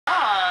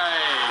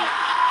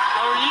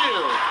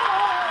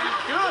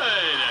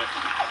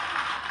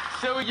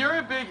So you're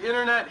a big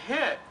internet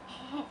hit,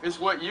 is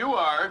what you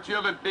are. Do you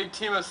have a big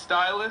team of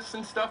stylists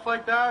and stuff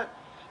like that?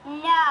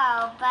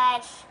 No,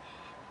 but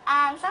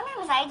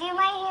sometimes I do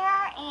my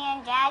hair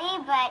and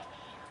Daddy, but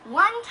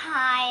one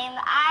time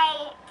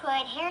I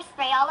put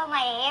hairspray all over my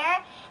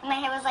hair, and my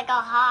hair was like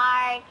all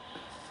hard,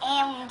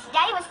 and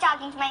Daddy was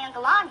talking to my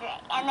Uncle Andre,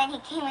 and then he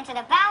came into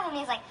the bathroom, and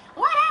he's like,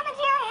 "What happened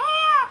to your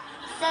hair?"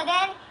 So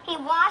then he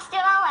washed it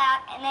all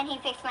out, and then he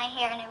fixed my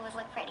hair, and it was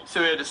look pretty.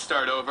 So we had to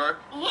start over?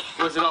 Yeah.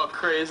 Was it all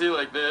crazy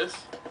like this?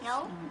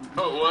 No.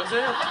 Oh, was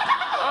it?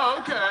 Oh,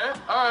 okay.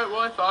 All right,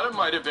 well, I thought it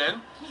might have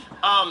been.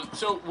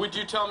 So would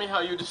you tell me how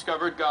you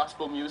discovered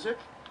gospel music?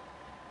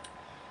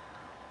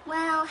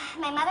 Well,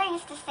 my mother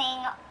used to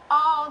sing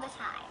all the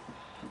time,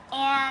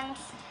 and,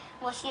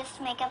 well, she used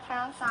to make up her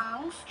own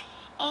songs,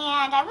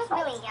 and I was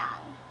really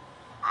young,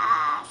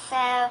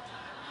 so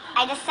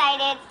I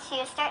decided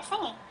to start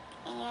singing,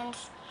 and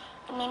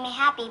it made me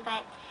happy,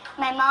 but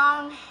my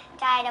mom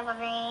died of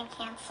ovarian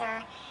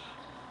cancer,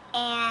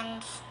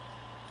 and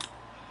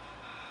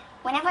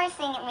whenever I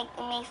sing, it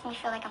makes me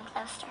feel like I'm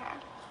close to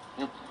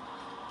her.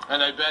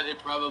 And I bet it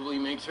probably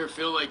makes her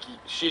feel like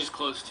she's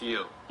close to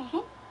you. Mm-hmm.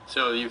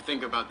 So you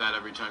think about that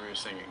every time you're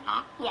singing,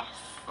 huh? Yes.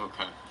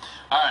 Okay.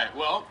 All right,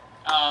 well,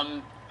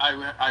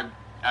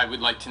 I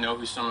would like to know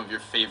who some of your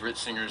favorite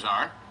singers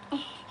are.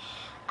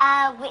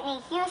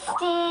 Whitney Houston.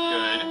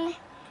 Good.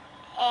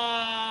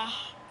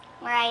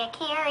 Mariah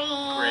Carey.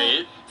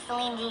 Great.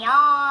 Celine Dion.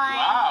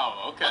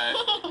 Wow, okay.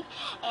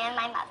 And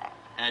my mother.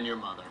 And your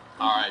mother.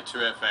 All right,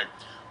 terrific.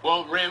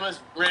 Well,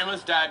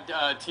 Rhema's dad,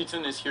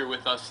 Teton, is here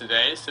with us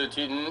today. So,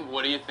 Teton,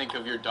 what do you think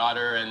of your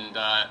daughter and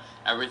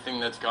everything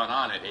that's gone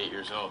on at 8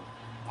 years old?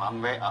 Well,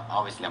 I'm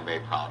very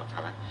proud of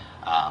her.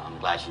 I'm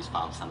glad she's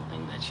found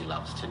something that she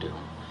loves to do,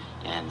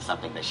 and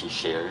something that she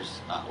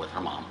shares with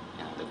her mom.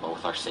 You know, they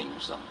both are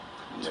singers, so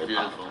I'm very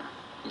proud of her.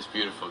 It's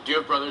beautiful. Do you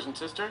have brothers and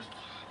sisters?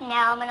 No,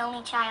 I'm an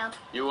only child.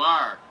 You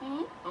are?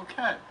 Mm-hmm.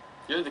 Okay.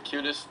 You're the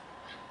cutest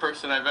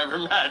person I've ever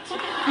met.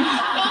 Thank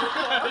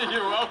you.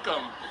 You're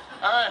welcome.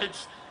 All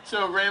right.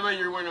 So, Rhema,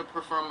 you're going to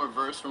perform a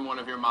verse from one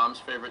of your mom's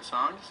favorite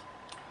songs?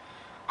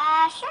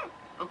 Sure.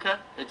 Okay.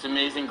 It's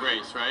Amazing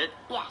Grace, right?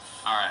 Yes.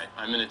 All right.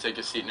 I'm going to take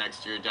a seat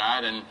next to your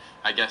dad, and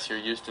I guess you're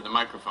used to the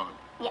microphone.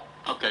 Yep.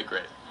 Okay,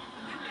 great.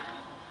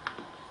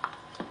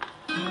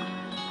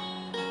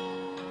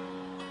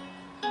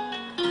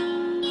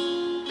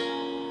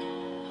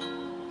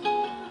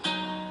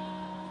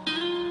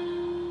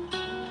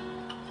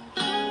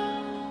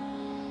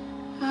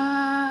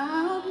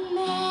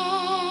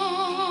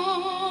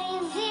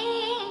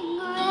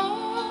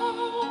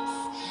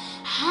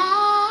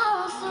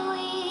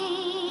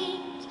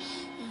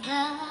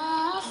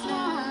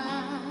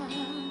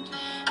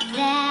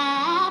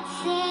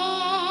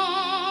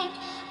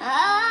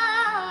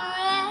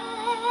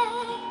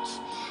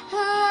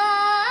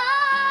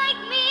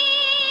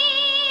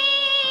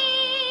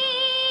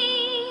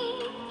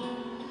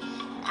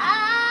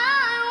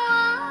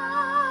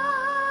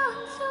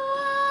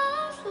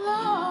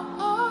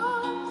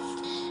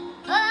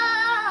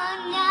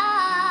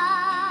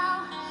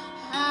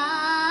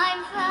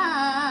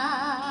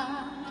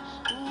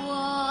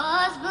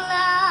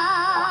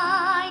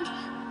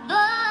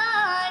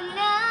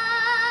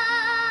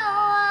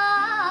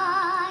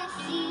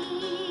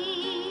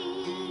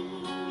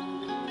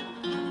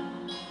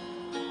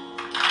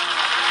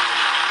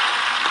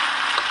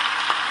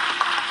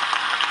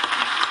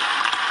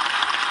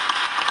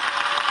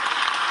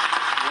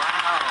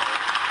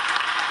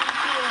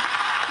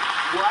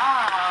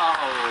 Wow,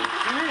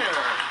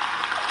 here.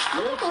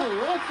 You're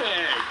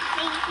terrific.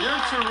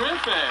 You're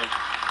terrific.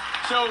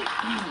 So,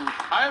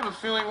 I have a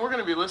feeling we're going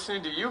to be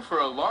listening to you for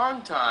a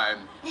long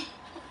time.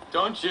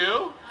 Don't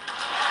you?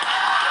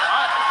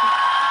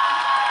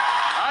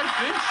 I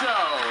think so.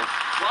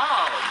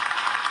 Wow.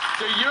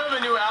 So you have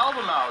a new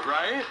album out,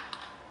 right?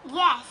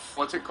 Yes.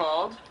 What's it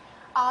called?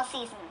 All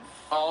Seasons.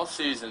 All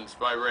Seasons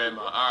by Rhema.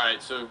 All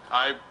right, so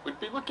I would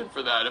be looking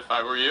for that if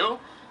I were you.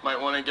 Might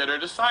want to get her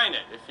to sign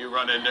it if you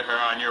run into her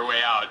on your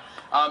way out.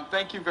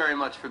 Thank you very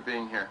much for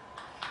being here.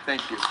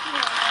 Thank you. Thank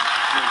you.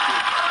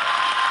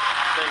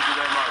 Thank you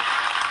very much.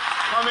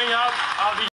 Coming up, I'll be